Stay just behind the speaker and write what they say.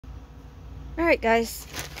Alright guys,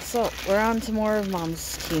 so we're on to more of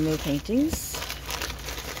Mom's Temu paintings.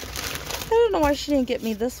 I don't know why she didn't get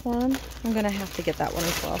me this one. I'm gonna have to get that one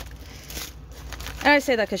as well. And I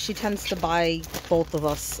say that because she tends to buy both of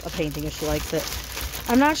us a painting if she likes it.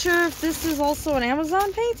 I'm not sure if this is also an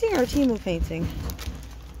Amazon painting or a Temu painting.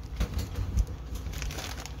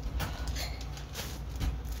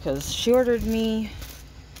 Because she ordered me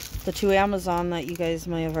the two Amazon that you guys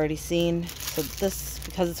might have already seen. So this,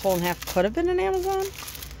 because it's folded in half, could have been an Amazon.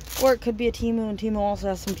 Or it could be a Temu, and Temu also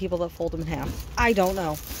has some people that fold them in half. I don't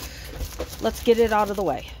know. Let's get it out of the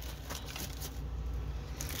way.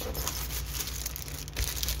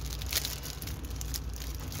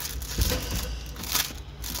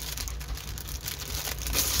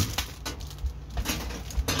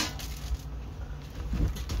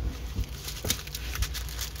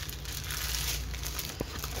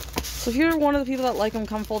 So if you're one of the people that like them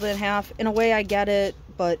come folded in half, in a way I get it,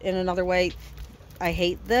 but in another way I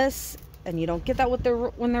hate this, and you don't get that with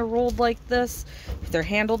when they're rolled like this. If they're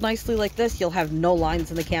handled nicely like this, you'll have no lines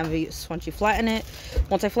in the canvas once you flatten it.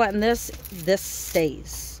 Once I flatten this, this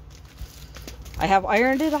stays. I have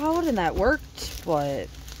ironed it out and that worked, but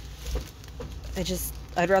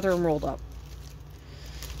I'd rather them rolled up.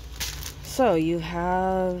 So you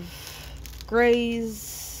have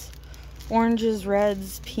grays, oranges,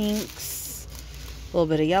 reds, pinks, a little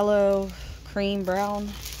bit of yellow, cream, brown.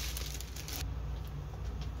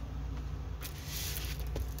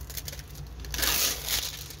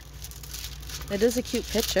 It is a cute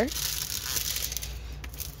picture.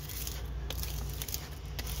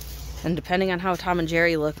 And depending on how Tom and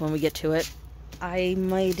Jerry look when we get to it, I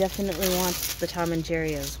might definitely want the Tom and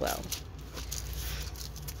Jerry as well.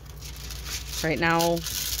 Right now,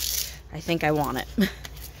 I think I want it.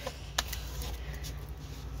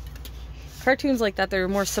 Cartoons like that, they're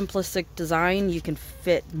more simplistic design. You can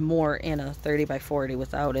fit more in a 30 by 40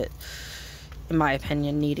 without it, in my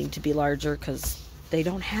opinion, needing to be larger, because they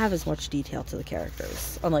don't have as much detail to the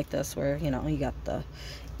characters. Unlike this, where, you know, you got the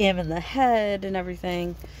M in the head and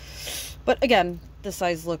everything. But again, this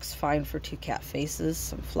size looks fine for two cat faces,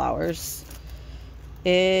 some flowers.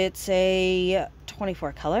 It's a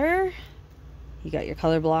 24 color. You got your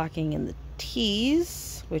color blocking in the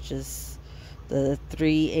T's, which is the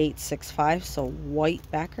 3865, so white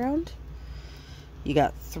background. You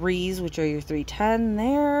got 3s, which are your 310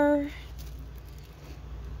 there.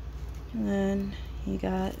 And then you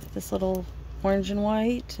got this little orange and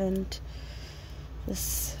white and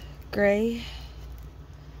this gray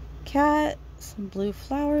cat, some blue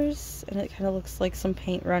flowers, and it kind of looks like some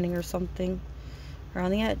paint running or something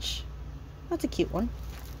around the edge. That's a cute one.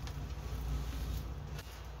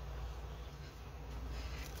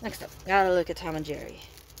 Next up, gotta look at Tom and Jerry.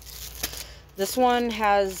 This one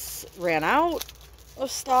has ran out of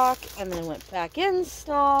stock and then went back in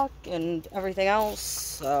stock and everything else,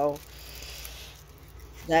 so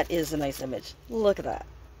that is a nice image. Look at that.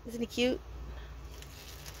 Isn't he cute?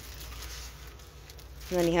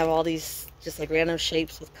 And then you have all these just like random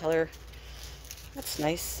shapes with color. That's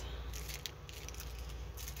nice.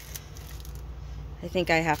 I think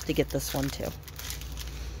I have to get this one too.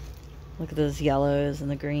 Look at those yellows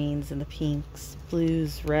and the greens and the pinks,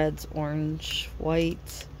 blues, reds, orange,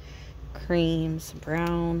 white, cream, some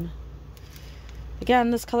brown.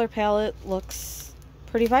 Again, this color palette looks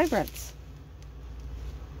pretty vibrant.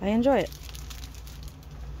 I enjoy it.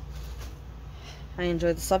 I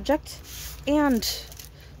enjoy the subject and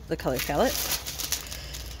the color palette.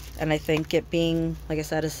 And I think it being, like I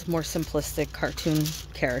said, a more simplistic cartoon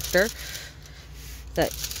character,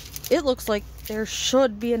 that it looks like there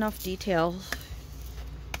should be enough detail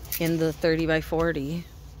in the 30 by 40.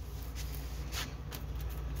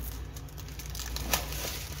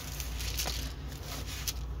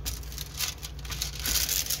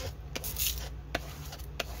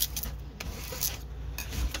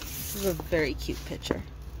 This is a very cute picture.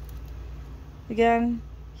 Again,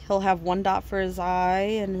 he'll have one dot for his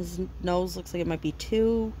eye, and his nose looks like it might be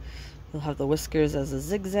 2. He'll have the whiskers as a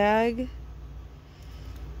zigzag.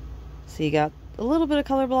 So you got a little bit of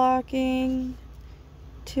color blocking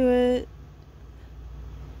to it.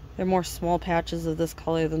 There are more small patches of this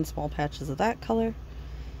color than small patches of that color.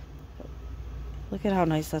 Look at how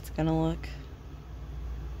nice that's gonna look.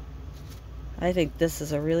 I think this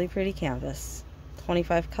is a really pretty canvas.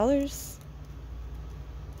 25 colors.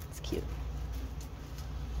 It's cute.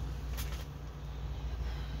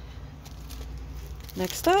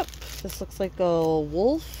 Next up, this looks like a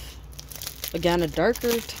wolf. Again, a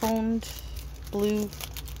darker toned blue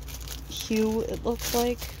hue, it looks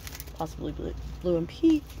like. Possibly blue and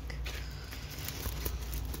pink.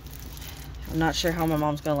 I'm not sure how my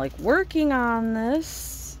mom's gonna like working on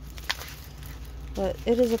this, but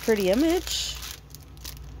it is a pretty image.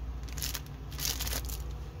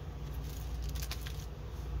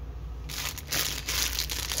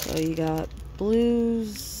 So you got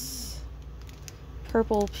blues,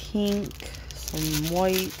 purple, pink, some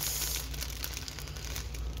whites,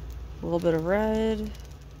 a little bit of red,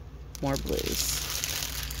 more blues.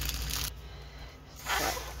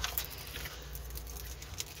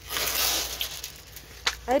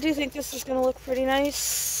 I do think this is going to look pretty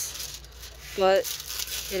nice, but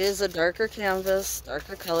it is a darker canvas,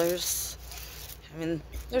 darker colors. I mean,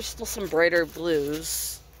 there's still some brighter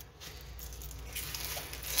blues.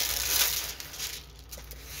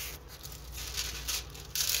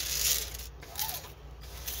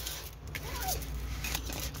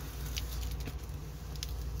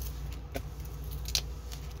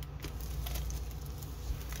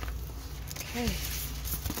 Okay.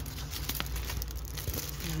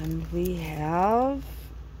 And we have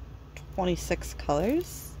 26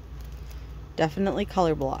 colors. Definitely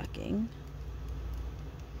color blocking.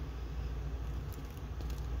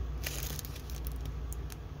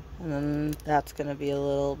 And then that's going to be a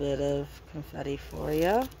little bit of confetti for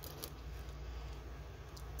you.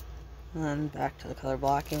 And then back to the color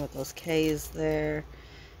blocking with those K's there.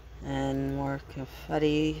 And more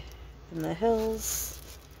confetti in the hills.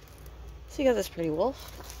 So you got this pretty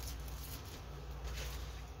wolf.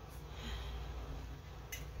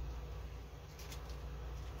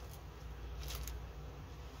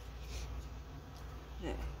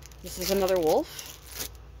 This is another wolf.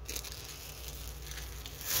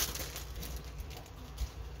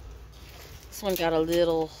 This one got a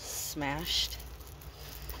little smashed.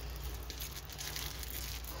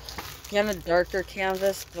 Again, a darker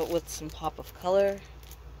canvas, but with some pop of color.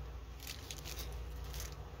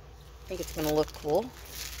 I think it's going to look cool.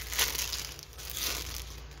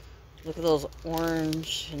 Look at those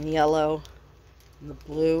orange and yellow and the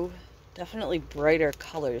blue. Definitely brighter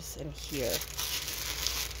colors in here.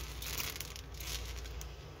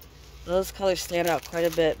 Those colors stand out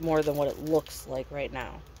quite a bit more than what it looks like right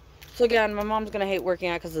now. So again, my mom's going to hate working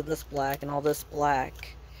out because of this black and all this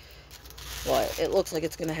black. But it looks like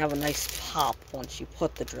it's going to have a nice pop once you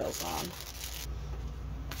put the drills on.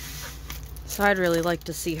 So I'd really like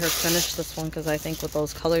to see her finish this one because I think with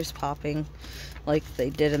those colors popping like they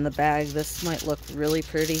did in the bag, this might look really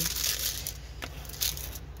pretty.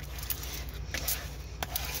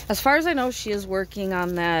 As far as I know, she is working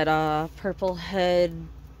on that purple head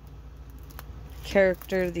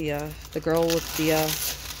character, the girl with the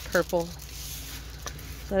purple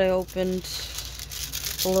that I opened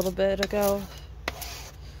a little bit ago.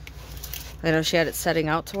 I know she had it setting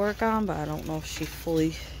out to work on, but I don't know if she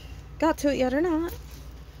fully got to it yet or not.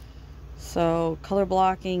 So color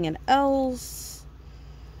blocking and L's,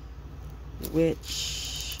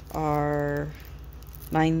 which are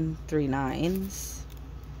 939s,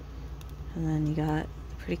 and then you got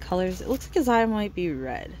pretty colors. It looks like his eye might be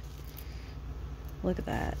red. Look at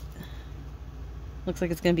that. Looks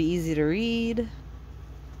like it's gonna be easy to read.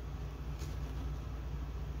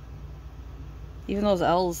 Even those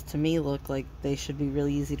L's to me look like they should be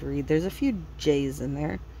really easy to read. There's a few J's in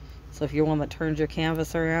there. So if you're one that turns your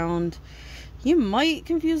canvas around, you might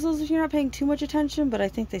confuse those if you're not paying too much attention, but I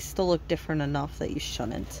think they still look different enough that you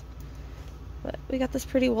shouldn't. But we got this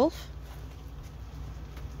pretty wolf.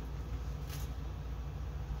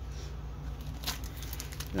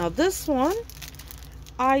 Now this one,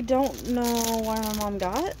 I don't know why my mom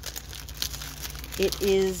got. It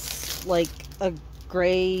is like a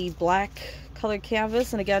gray black colored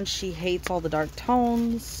canvas, and again, she hates all the dark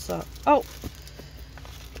tones. So, oh,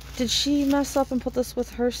 did she mess up and put this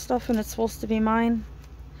with her stuff and it's supposed to be mine?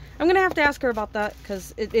 I'm gonna have to ask her about that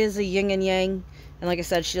because it is a yin and yang, and like I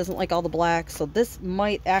said, she doesn't like all the black, so this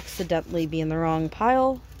might accidentally be in the wrong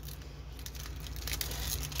pile.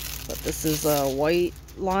 But this is a white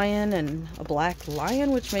lion and a black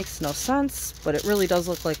lion, which makes no sense, but it really does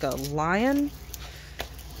look like a lion,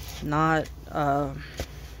 not a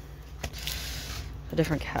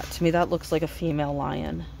different cat. To me, that looks like a female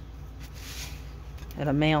lion and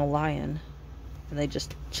a male lion, and they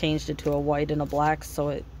just changed it to a white and a black so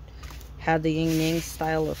it had the yin yang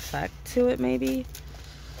style effect to it, maybe.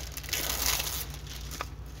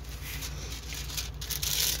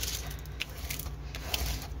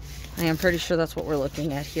 I am pretty sure that's what we're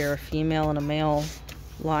looking at here, a female and a male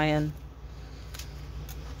lion.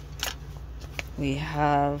 We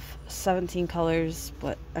have 17 colors,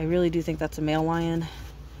 but I really do think that's a male lion,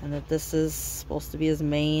 and that this is supposed to be his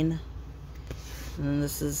mane, and then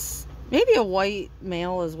this is Maybe a white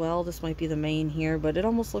male as well. This might be the mane here, but it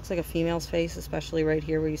almost looks like a female's face, especially right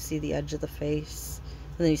here where you see the edge of the face.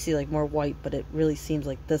 And then you see like more white, but it really seems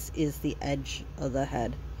like this is the edge of the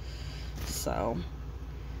head. So,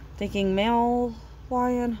 thinking male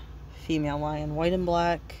lion, female lion, white and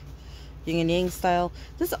black, yin and yang style.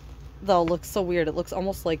 This, though, looks so weird. It looks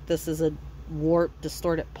almost like this is a warped,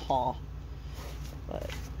 distorted paw. But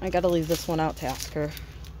I gotta leave this one out to ask her.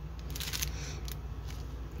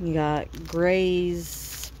 You got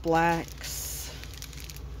grays, blacks,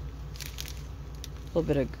 a little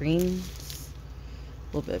bit of greens,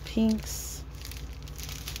 a little bit of pinks.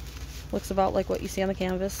 Looks about like what you see on the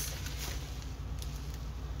canvas.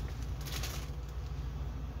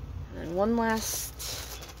 And one last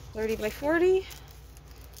 30 by 40.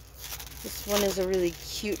 This one is a really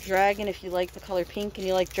cute dragon. If you like the color pink and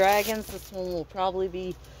you like dragons, this one will probably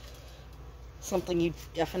be something you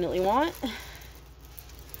definitely want.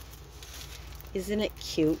 Isn't it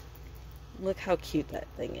cute? Look how cute that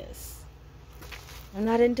thing is. I'm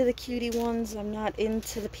not into the cutie ones. I'm not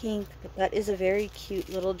into the pink, but that is a very cute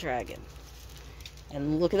little dragon.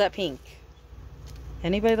 And look at that pink.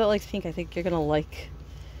 Anybody that likes pink, I think you're gonna like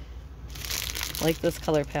this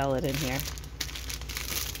color palette in here.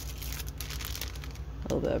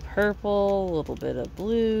 A little bit of purple, a little bit of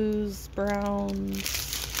blues, browns.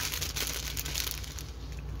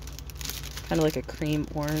 Kind of like a cream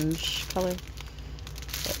orange color.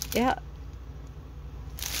 But yeah.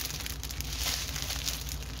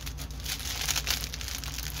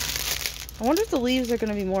 I wonder if the leaves are going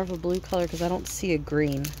to be more of a blue color because I don't see a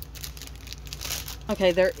green.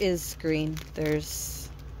 Okay, there is green. There's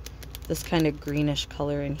this kind of greenish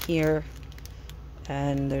color in here.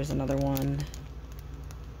 And there's another one.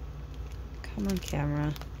 Come on,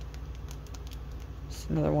 camera. There's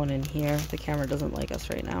another one in here. The camera doesn't like us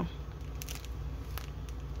right now.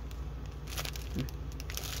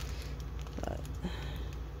 But,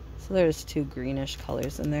 so there's two greenish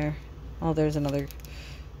colors in there. Oh, there's another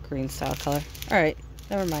green style color. Alright,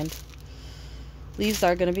 never mind. Leaves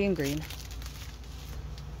are going to be in green.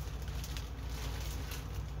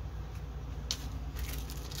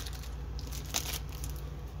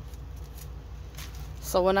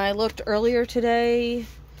 So when I looked earlier today,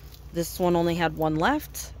 this one only had one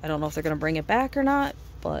left. I don't know if they're going to bring it back or not,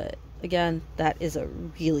 but again, that is a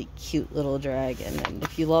really cute little dragon. And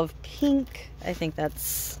if you love pink, I think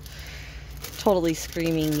that's totally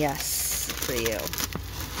screaming yes for you.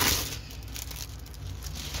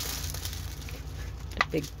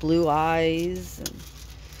 Big blue eyes. And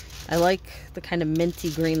I like the kind of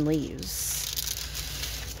minty green leaves,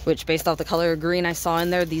 which based off the color of green I saw in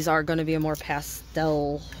there, these are going to be a more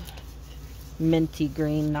pastel minty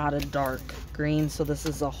green, not a dark green. So this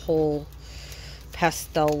is a whole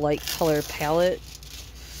pastel light color palette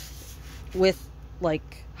with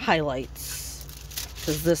like highlights,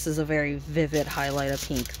 because this is a very vivid highlight of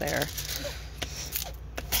pink there.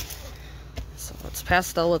 So it's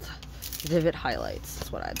pastel with vivid highlights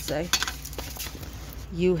is what I'd say.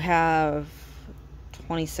 You have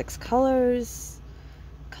 26 colors,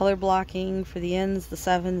 color blocking for the N's, the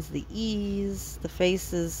 7's, the E's. The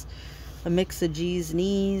face is a mix of G's and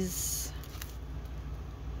E's.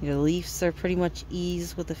 Your leaves are pretty much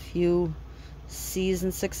E's with a few C's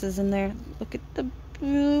and 6's in there. Look at the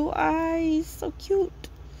blue eyes, so cute.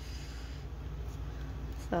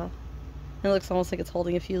 So it looks almost like it's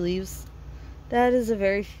holding a few leaves. That is a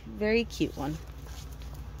very, very cute one.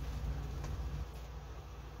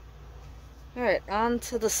 Alright, on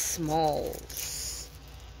to the smalls.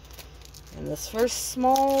 And this first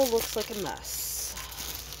small looks like a mess.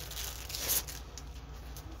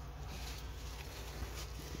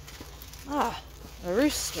 Ah, a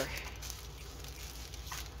rooster.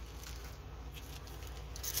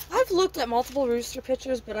 I've looked at multiple rooster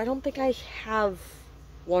pictures, but I don't think I have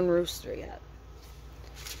one rooster yet.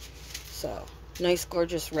 So, nice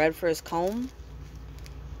gorgeous red for his comb.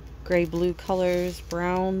 Gray blue colors,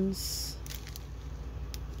 browns,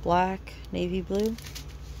 black, navy blue.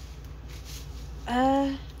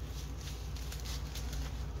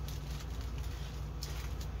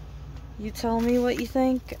 You tell me what you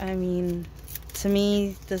think. I mean, to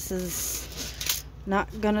me, this is not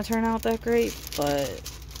gonna turn out that great, but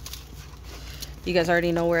you guys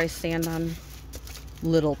already know where I stand on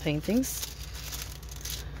little paintings.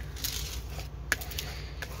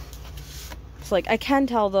 It's like, I can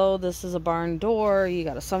tell though, this is a barn door. You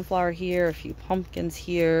got a sunflower here, a few pumpkins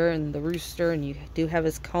here, and the rooster, and you do have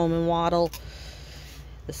his comb and wattle.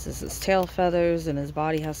 This is his tail feathers, and his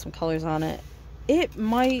body has some colors on it. It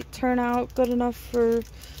might turn out good enough for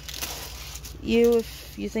you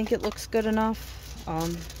if you think it looks good enough.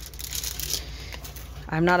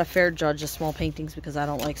 I'm not a fair judge of small paintings because I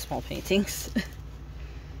don't like small paintings.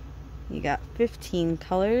 You got 15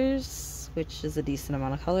 colors, which is a decent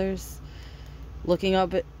amount of colors. Looking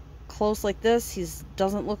up at close like this, he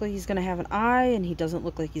doesn't look like he's going to have an eye, and he doesn't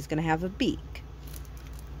look like he's going to have a beak.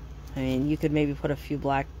 I mean, you could maybe put a few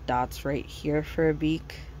black dots right here for a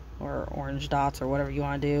beak, or orange dots, or whatever you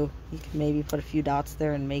want to do. You could maybe put a few dots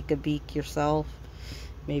there and make a beak yourself.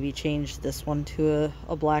 Maybe change this one to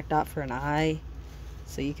a black dot for an eye.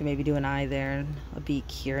 So you can maybe do an eye there and a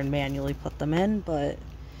beak here and manually put them in. But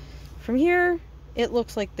from here, it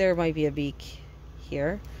looks like there might be a beak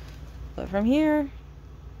here. But from here,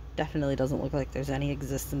 definitely doesn't look like there's any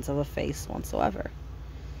existence of a face whatsoever.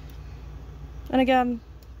 And again,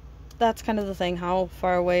 that's kind of the thing. How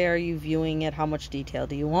far away are you viewing it? How much detail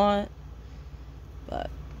do you want? But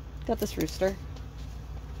got this rooster.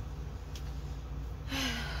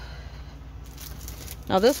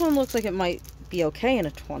 Now this one looks like it might be okay in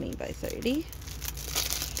a 20 by 30.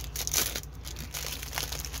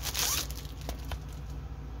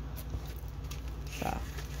 So,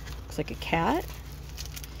 looks like a cat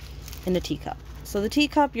in a teacup. So the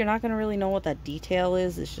teacup, you're not going to really know what that detail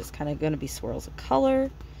is. It's just kind of going to be swirls of color.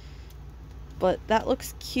 But that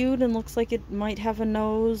looks cute and looks like it might have a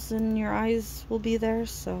nose and your eyes will be there.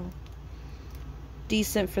 So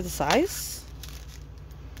decent for the size.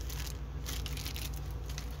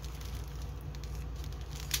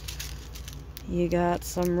 You got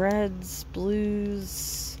some reds,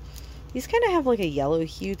 blues. These kind of have like a yellow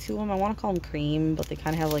hue to them. I want to call them cream, but they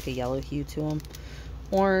kind of have like a yellow hue to them.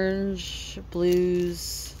 Orange,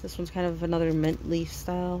 blues. This one's kind of another mint leaf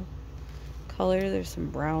style color. There's some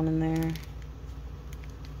brown in there.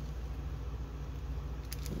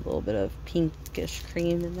 A little bit of pinkish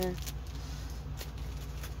cream in there.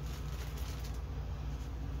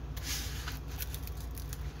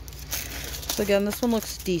 So again, this one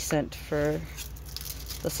looks decent for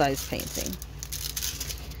the size painting.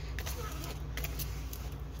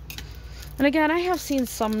 And again, I have seen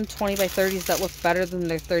some 20 by 30s that look better than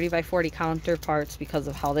their 30 by 40 counterparts because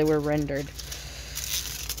of how they were rendered.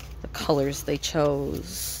 The colors they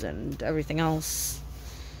chose and everything else.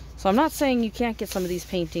 So I'm not saying you can't get some of these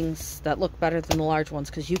paintings that look better than the large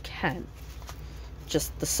ones, because you can.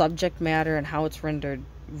 Just the subject matter and how it's rendered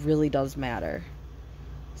really does matter.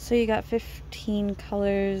 So you got 15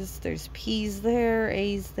 colors. There's P's there,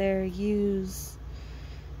 A's there, U's,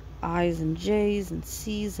 I's and J's and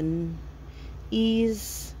C's and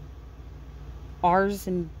E's, R's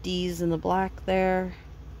and D's in the black there,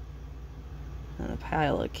 and a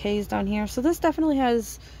pile of K's down here. So this definitely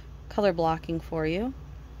has color blocking for you,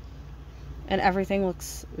 and everything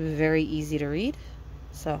looks very easy to read.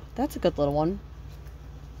 So that's a good little one.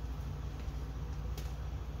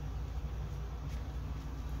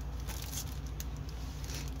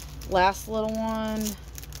 Last little one.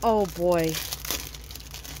 Oh boy.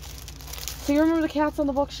 So you remember the cats on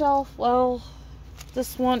the bookshelf? Well,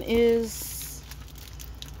 this one is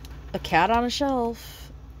a cat on a shelf.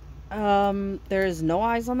 There is no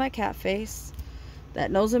eyes on that cat face. That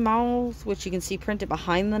nose and mouth, which you can see printed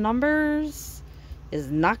behind the numbers, is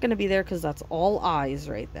not going to be there because that's all eyes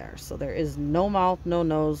right there. So there is no mouth, no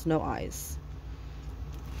nose, no eyes.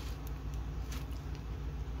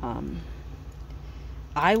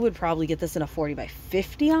 I would probably get this in a 40 by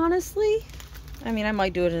 50, honestly. I mean, I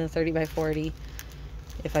might do it in a 30 by 40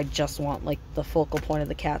 if I just want like the focal point of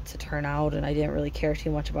the cat to turn out and I didn't really care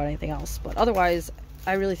too much about anything else. But otherwise,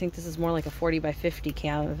 I really think this is more like a 40 by 50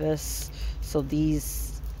 canvas, so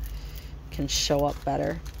these can show up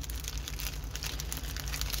better.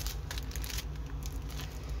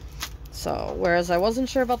 So, whereas I wasn't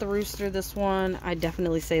sure about the rooster, this one, I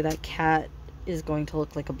definitely say that cat is going to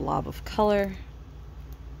look like a blob of color.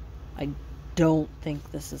 I don't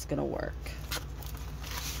think this is going to work.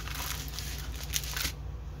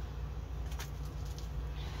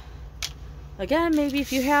 Again, maybe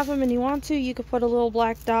if you have them and you want to, you could put a little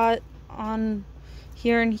black dot on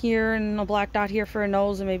here and a black dot here for a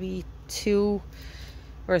nose, and maybe 2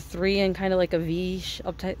 or 3 and kind of like a V,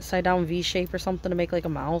 upside down V shape or something to make like a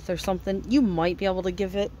mouth or something. You might be able to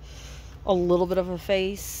give it a little bit of a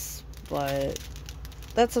face, but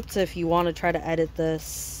that's up to if you want to try to edit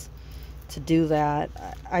this to do that.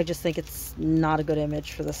 I just think it's not a good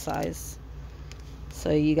image for the size.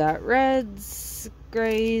 So you got reds,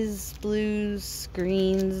 grays, blues,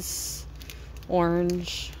 greens,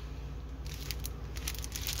 orange.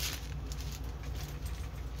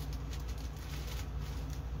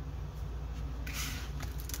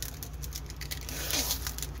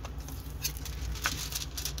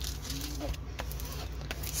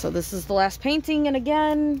 So this is the last painting, and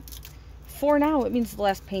again, for now, it means the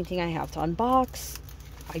last painting I have to unbox.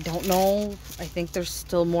 I don't know. I think there's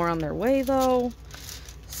still more on their way, though.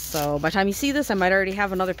 So by the time you see this, I might already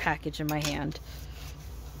have another package in my hand.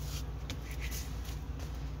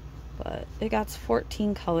 But it got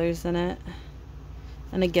 14 colors in it.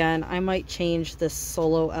 And again, I might change this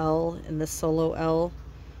solo L and this solo L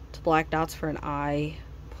to black dots for an eye.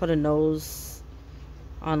 Put a nose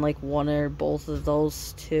on like one or both of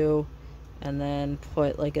those two. And then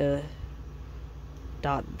put like a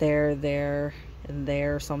dot there, there, and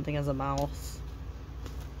there, something as a mouth.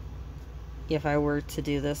 If I were to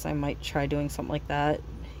do this, I might try doing something like that.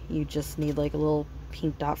 You just need like a little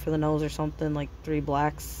pink dot for the nose or something, like 3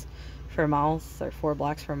 blacks for a mouth, or 4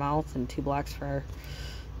 blacks for a mouth, and 2 blacks for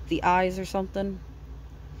the eyes or something.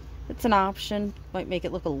 It's an option. Might make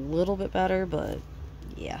it look a little bit better, but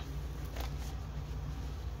yeah.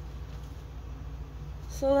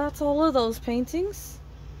 So that's all of those paintings.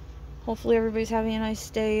 Hopefully everybody's having a nice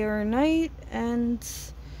day or night. And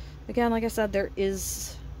again, like I said, there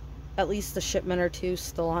is at least a shipment or 2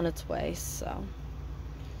 still on its way, so